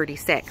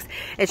 36.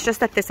 It's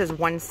just that this is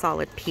one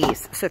solid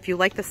piece, so if you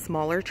like the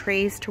smaller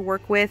trays to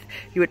work with,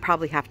 you would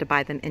probably have to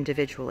buy them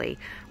individually.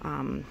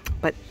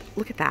 But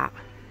look at that.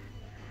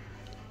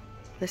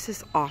 This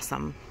is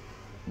awesome.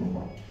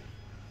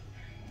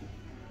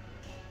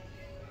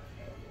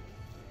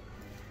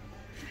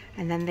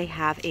 And then they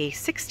have a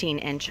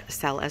 16-inch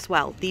cell as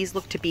well. These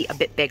look to be a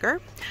bit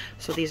bigger,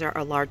 so these are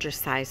a larger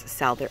size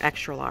cell. They're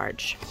extra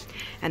large.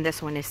 And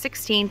this one is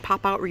 16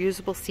 pop-out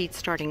reusable seed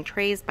starting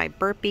trays by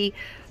Burpee,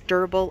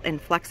 durable and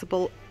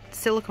flexible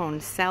silicone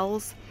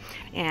cells.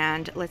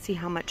 And let's see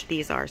how much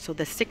these are. So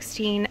the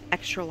 16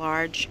 extra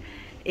large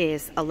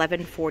is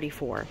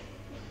 $11.44.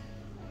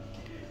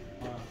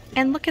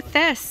 And look at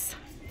this.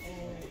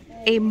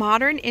 A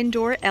modern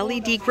indoor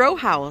LED grow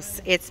house.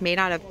 It's made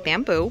out of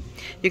bamboo.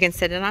 You can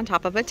sit it on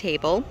top of a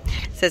table.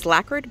 It says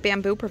lacquered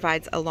bamboo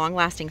provides a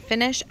long-lasting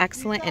finish,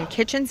 excellent in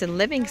kitchens and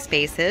living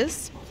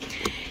spaces.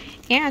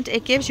 And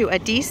it gives you a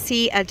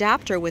DC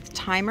adapter with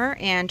timer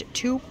and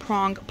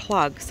 2-prong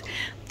plugs.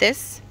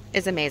 This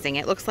is amazing.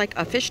 It looks like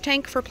a fish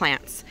tank for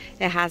plants.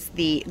 It has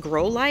the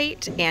grow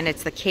light and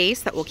it's the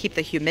case that will keep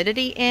the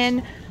humidity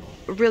in.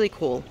 Really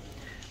cool.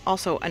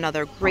 Also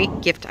another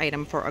great gift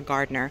item for a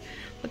gardener.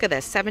 Look at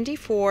this,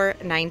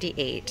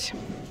 $74.98.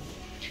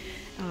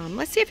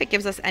 Let's see if it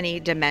gives us any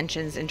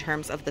dimensions in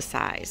terms of the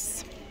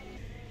size.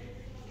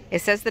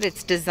 It says that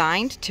it's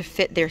designed to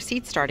fit their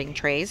seed starting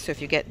trays. So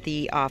if you get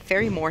the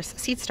Fairy Morse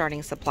seed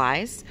starting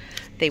supplies,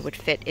 they would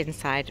fit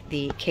inside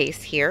the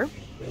case here.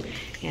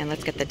 And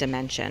let's get the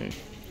dimension.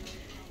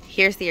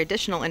 Here's the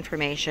additional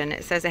information.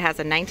 It says it has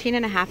a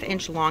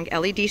 19.5-inch long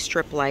LED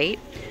strip light.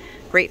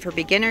 Great for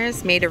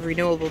beginners, made of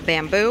renewable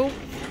bamboo.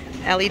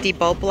 LED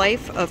bulb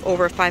life of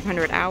over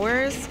 500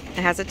 hours.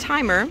 It has a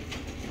timer,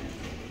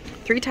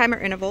 3 timer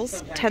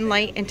intervals, 10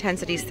 light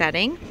intensity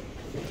setting,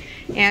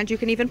 and you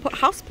can even put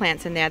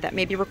houseplants in there that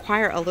maybe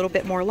require a little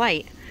bit more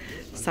light.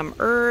 Some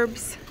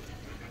herbs,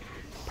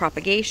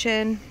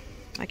 propagation.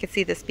 I could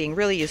see this being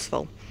really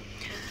useful.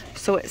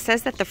 So it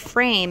says that the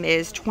frame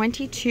is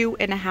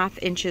 22.5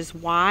 inches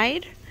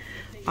wide,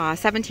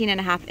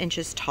 17.5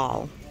 inches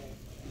tall.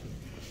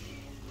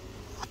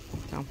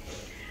 So,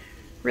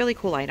 really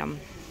cool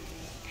item.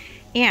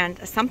 And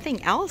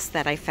something else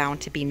that I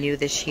found to be new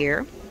this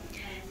year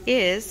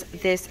is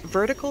this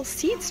vertical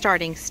seed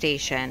starting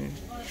station.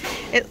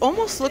 It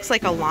almost looks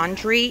like a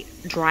laundry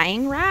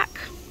drying rack.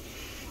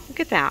 Look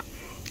at that.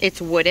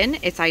 It's wooden.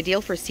 It's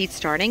ideal for seed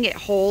starting. It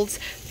holds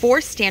 4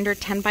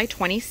 standard 10 by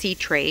 20 seed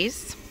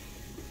trays.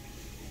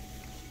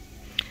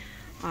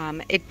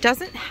 It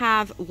doesn't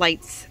have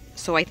lights,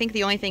 so I think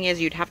the only thing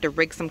is you'd have to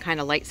rig some kind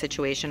of light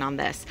situation on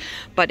this.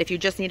 But if you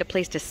just need a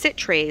place to sit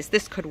trays,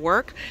 this could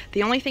work.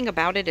 The only thing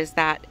about it is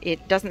that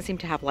it doesn't seem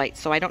to have lights,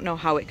 so I don't know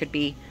how it could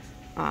be,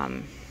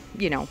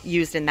 you know,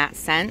 used in that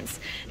sense.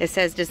 It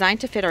says designed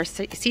to fit our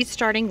seed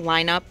starting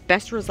lineup,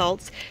 best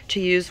results to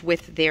use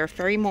with their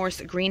Fairy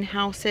Morse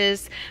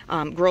greenhouses,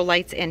 grow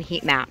lights, and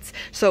heat mats.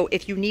 So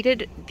if you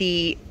needed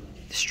the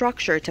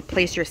structure to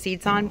place your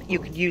seeds on, you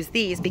could use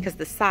these because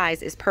the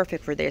size is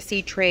perfect for their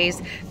seed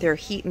trays, their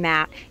heat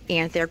mat,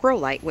 and their grow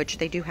light, which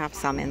they do have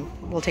some, and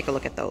we'll take a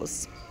look at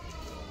those.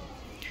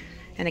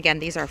 And again,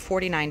 these are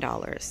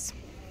 $49.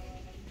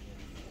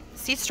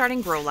 Seed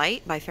starting grow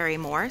light by Fairy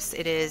Morse.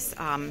 It is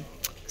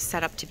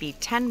set up to be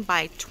 10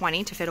 by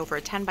 20 to fit over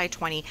a 10 by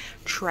 20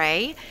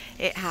 tray.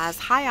 It has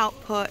high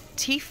output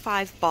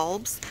T5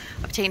 bulbs,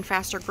 obtain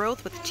faster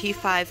growth with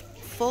T5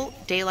 full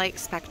daylight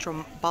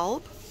spectrum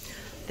bulb.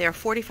 They're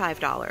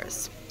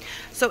 $45.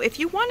 So if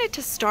you wanted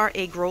to start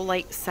a grow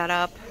light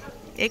setup,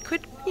 it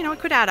could, you know, it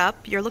could add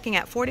up. You're looking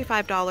at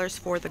 $45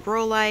 for the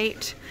grow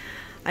light,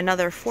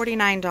 another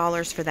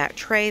 $49 for that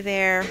tray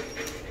there.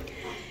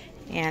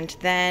 And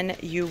then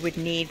you would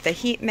need the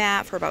heat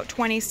mat for about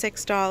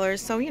 $26.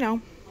 So, you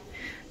know,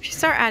 if you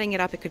start adding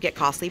it up, it could get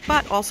costly.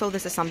 But also,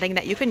 this is something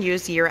that you can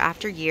use year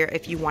after year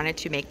if you wanted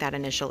to make that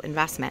initial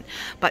investment.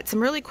 But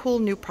some really cool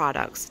new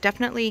products.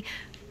 Definitely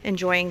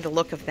enjoying the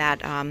look of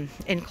that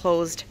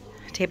enclosed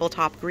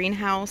tabletop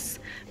greenhouse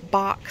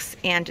box.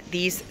 And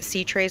these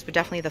sea trays were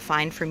definitely the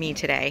find for me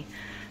today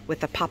with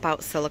the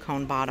pop-out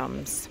silicone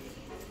bottoms.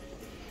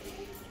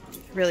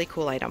 Really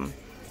cool item.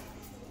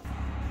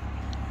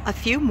 A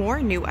few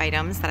more new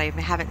items that I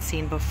haven't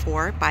seen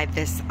before by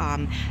this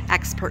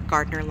Expert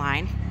Gardener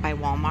line by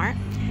Walmart.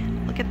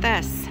 Look at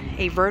this,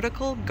 a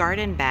vertical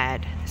garden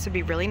bed. This would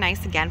be really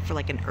nice again for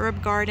like an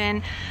herb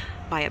garden,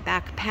 by a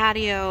back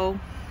patio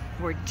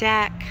or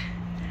deck.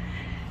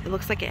 It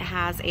looks like it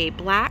has a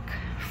black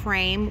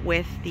frame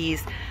with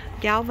these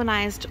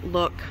galvanized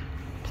look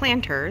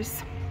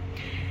planters.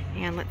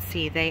 And let's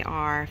see, they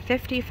are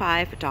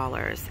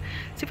 $55. See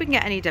if we can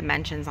get any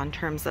dimensions on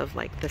terms of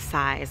like the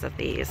size of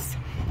these.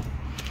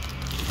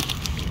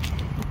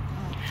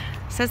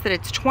 It says that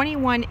it's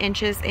 21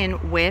 inches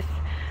in width,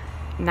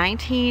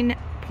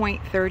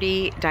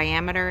 19.30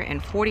 diameter,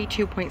 and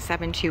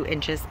 42.72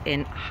 inches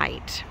in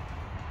height.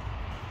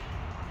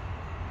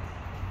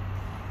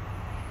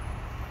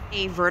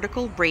 A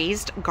vertical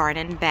raised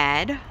garden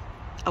bed,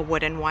 a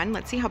wooden one.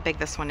 Let's see how big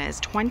this one is.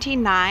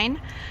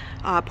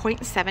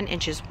 29.7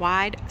 inches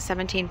wide,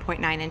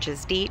 17.9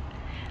 inches deep,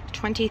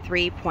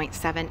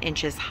 23.7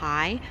 inches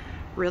high.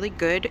 Really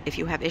good if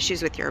you have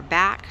issues with your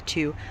back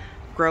to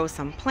grow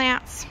some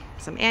plants,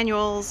 some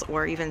annuals,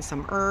 or even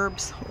some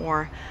herbs,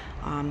 or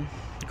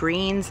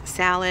greens,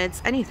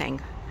 salads, anything.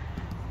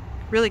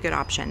 Really good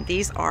option.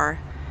 These are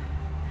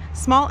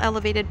small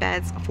elevated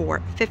beds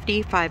for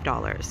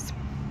 $55.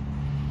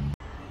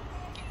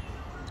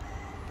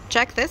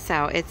 Check this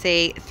out. It's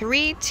a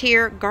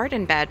 3-tier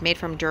garden bed made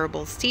from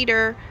durable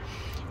cedar,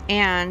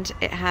 and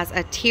it has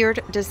a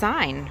tiered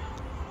design.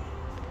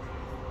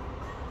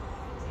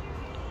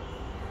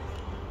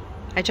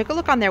 I took a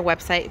look on their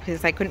website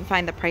because I couldn't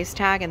find the price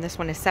tag, and this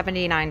one is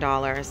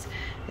 $79.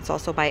 It's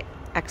also by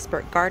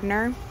Expert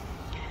Gardener.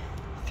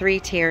 3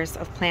 tiers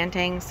of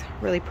plantings,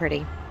 really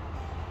pretty.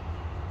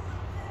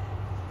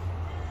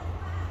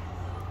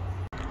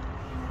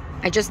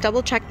 I just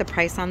double checked the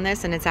price on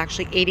this, and it's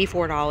actually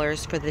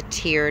 $84 for the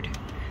tiered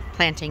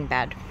planting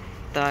bed.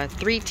 The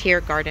 3-tier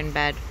garden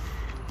bed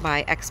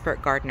by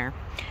Expert Gardener.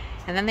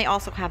 And then they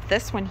also have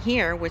this one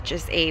here, which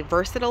is a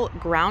versatile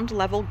ground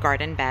level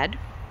garden bed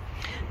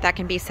that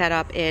can be set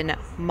up in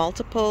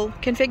multiple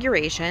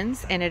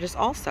configurations, and it is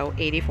also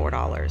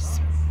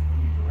 $84.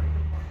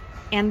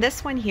 And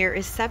this one here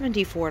is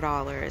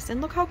 $74.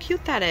 And look how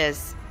cute that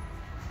is.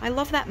 I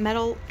love that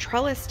metal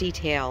trellis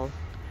detail.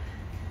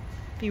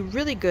 Be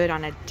really good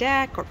on a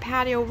deck or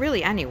patio,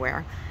 really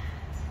anywhere.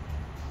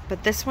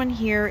 But this one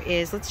here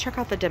is, let's check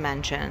out the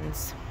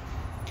dimensions.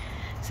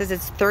 It says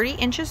it's 30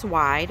 inches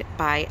wide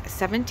by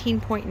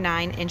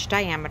 17.9 inch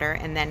diameter,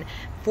 and then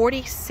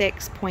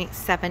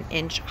 46.7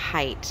 inch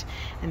height,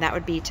 and that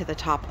would be to the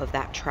top of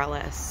that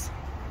trellis.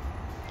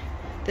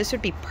 This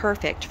would be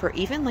perfect for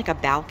even like a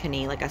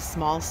balcony, like a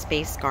small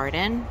space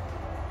garden.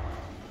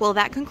 Well,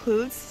 that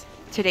concludes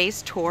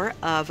today's tour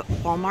of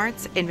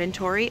Walmart's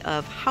inventory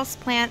of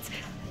houseplants,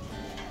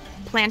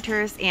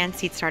 planters, and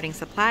seed starting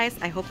supplies.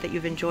 I hope that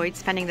you've enjoyed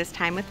spending this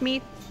time with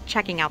me,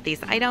 checking out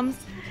these items.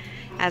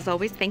 As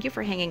always, thank you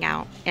for hanging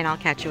out, and I'll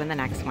catch you in the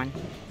next one.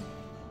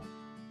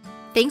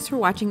 Thanks for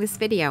watching this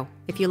video.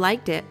 If you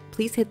liked it,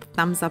 please hit the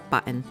thumbs up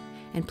button,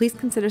 and please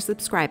consider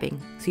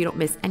subscribing so you don't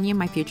miss any of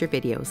my future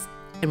videos,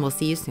 and we'll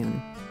see you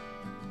soon.